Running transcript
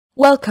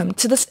Welcome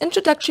to this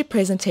introductory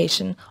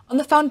presentation on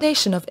the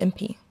foundation of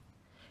impi.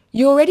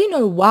 You already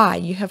know why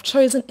you have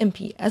chosen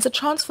impi as a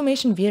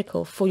transformation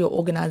vehicle for your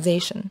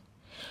organization,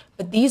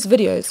 but these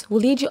videos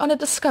will lead you on a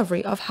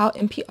discovery of how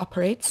impi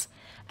operates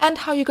and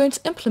how you're going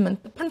to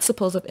implement the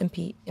principles of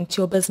impi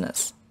into your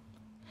business.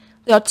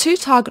 There are two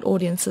target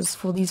audiences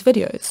for these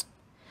videos.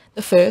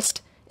 The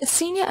first is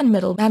senior and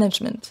middle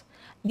management.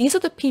 These are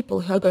the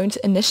people who are going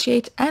to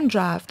initiate and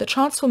drive the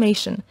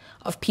transformation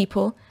of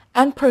people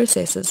and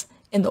processes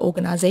in the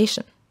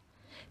organization.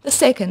 The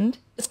second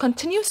is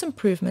continuous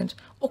improvement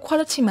or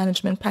quality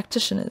management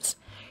practitioners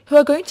who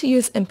are going to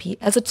use impi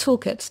as a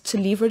toolkit to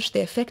leverage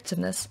their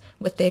effectiveness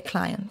with their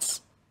clients.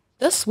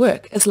 This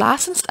work is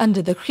licensed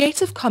under the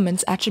Creative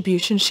Commons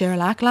Attribution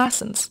Share-alike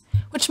license,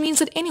 which means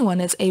that anyone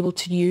is able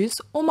to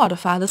use or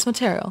modify this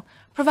material,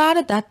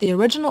 provided that the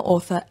original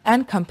author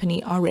and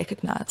company are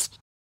recognized.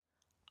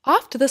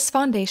 After this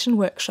foundation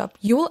workshop,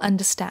 you will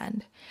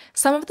understand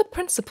some of the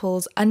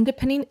principles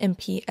underpinning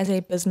impi as a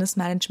business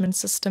management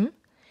system,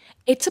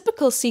 a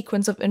typical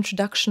sequence of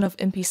introduction of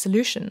impi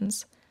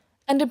solutions,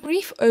 and a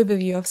brief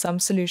overview of some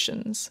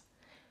solutions.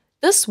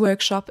 This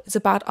workshop is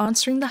about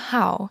answering the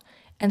how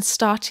and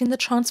starting the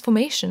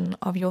transformation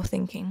of your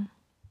thinking.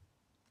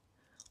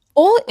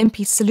 All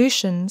impi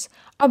solutions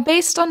are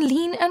based on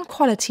lean and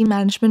quality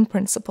management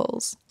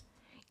principles.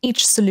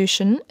 Each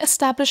solution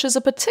establishes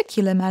a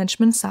particular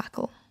management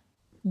cycle.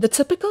 The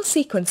typical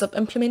sequence of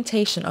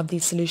implementation of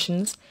these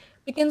solutions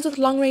begins with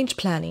long-range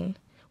planning,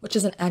 which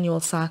is an annual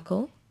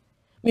cycle,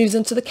 moves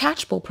into the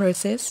catchball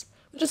process,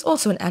 which is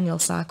also an annual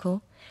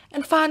cycle,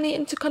 and finally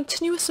into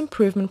continuous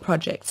improvement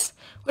projects,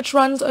 which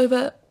runs over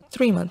a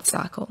 3-month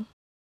cycle.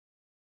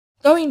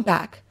 Going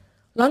back,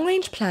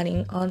 long-range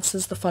planning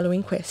answers the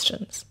following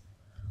questions.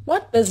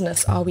 What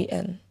business are we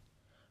in?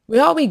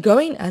 Where are we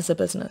going as a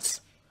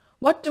business?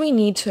 What do we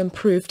need to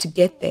improve to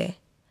get there?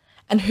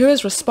 And who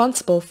is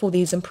responsible for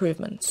these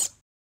improvements?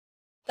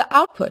 The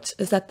output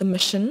is that the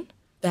mission,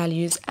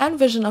 values, and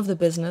vision of the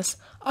business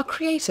are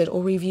created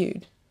or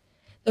reviewed.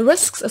 The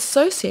risks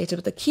associated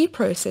with the key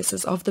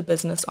processes of the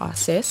business are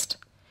assessed.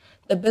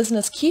 The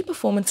business key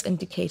performance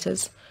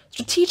indicators,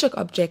 strategic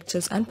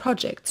objectives, and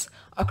projects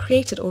are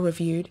created or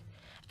reviewed.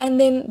 And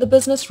then the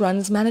business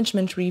runs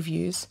management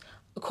reviews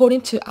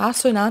according to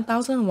ISO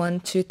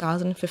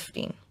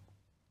 9001-2015.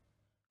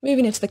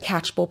 Moving into the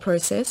catchball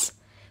process,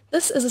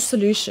 this is a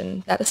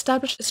solution that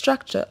establishes a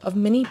structure of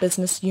mini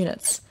business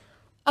units,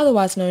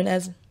 otherwise known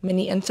as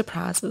mini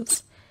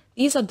enterprises.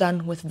 These are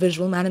done with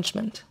visual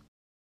management.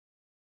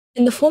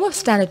 In the form of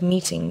standard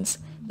meetings,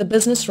 the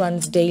business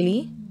runs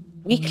daily,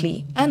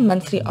 weekly, and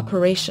monthly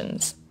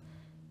operations.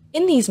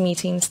 In these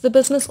meetings, the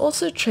business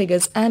also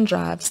triggers and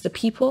drives the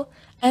people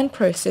and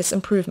process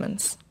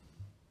improvements.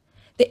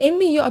 The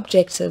MBU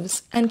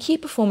objectives and key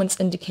performance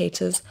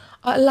indicators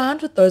are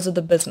aligned with those of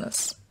the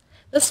business.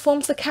 This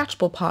forms the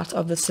catchable part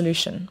of the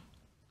solution.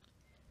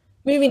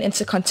 Moving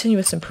into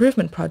continuous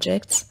improvement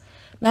projects,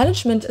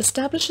 management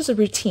establishes a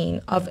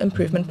routine of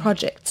improvement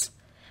projects,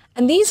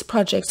 and these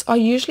projects are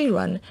usually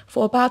run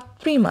for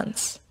about 3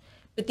 months,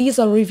 but these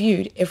are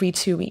reviewed every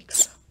 2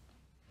 weeks.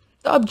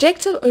 The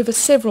objective over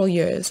several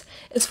years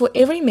is for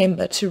every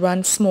member to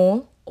run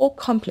small or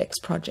complex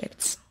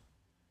projects.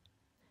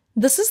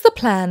 This is the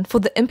plan for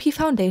the impi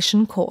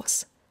Foundation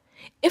course.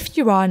 If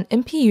you are an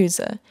impi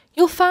user,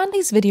 you'll find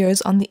these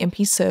videos on the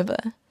impi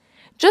server.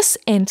 Just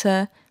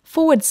enter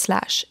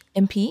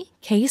 /impi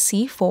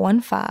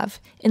KC415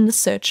 in the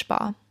search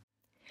bar.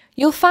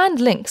 You'll find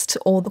links to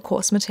all the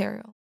course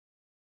material.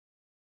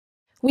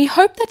 We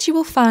hope that you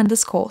will find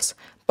this course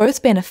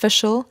both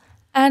beneficial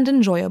and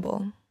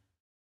enjoyable.